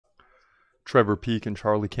Trevor Peek and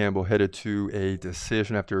Charlie Campbell headed to a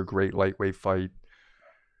decision after a great lightweight fight.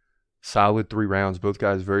 Solid 3 rounds. Both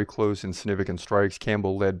guys very close in significant strikes.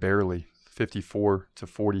 Campbell led barely,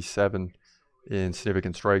 54-47 in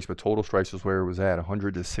significant strikes, but total strikes was where it was at,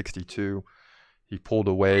 100-62. He pulled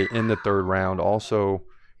away in the 3rd round. Also,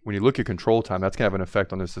 when you look at control time, that's going to have an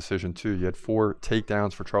effect on this decision too. You had 4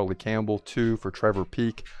 takedowns for Charlie Campbell, 2 for Trevor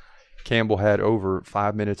Peek. Campbell had over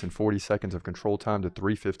 5 minutes and 40 seconds of control time to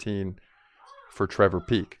 3:15 for Trevor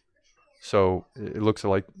Peek. So it looks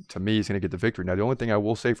like, to me, he's going to get the victory. Now, the only thing I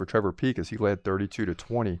will say for Trevor Peek is he led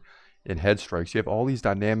 32-20 in head strikes. You have all these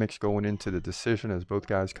dynamics going into the decision as both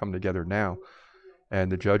guys come together now, and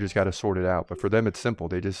the judges got to sort it out. But for them, it's simple.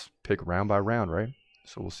 They just pick round by round, right?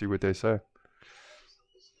 So we'll see what they say.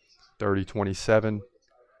 30-27,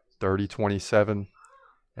 30-27,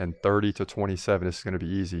 and 30-27. This is going to be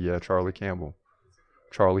easy. Yeah, Charlie Campbell.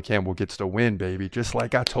 Charlie Campbell gets the win, baby, just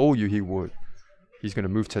like I told you he would. He's going to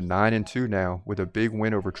move to 9-2 now with a big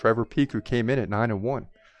win over Trevor Peek, who came in at 9-1.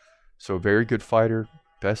 So very good fighter,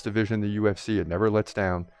 best division in the UFC. It never lets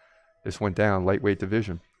down. This went down, lightweight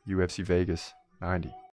division, UFC Vegas 90.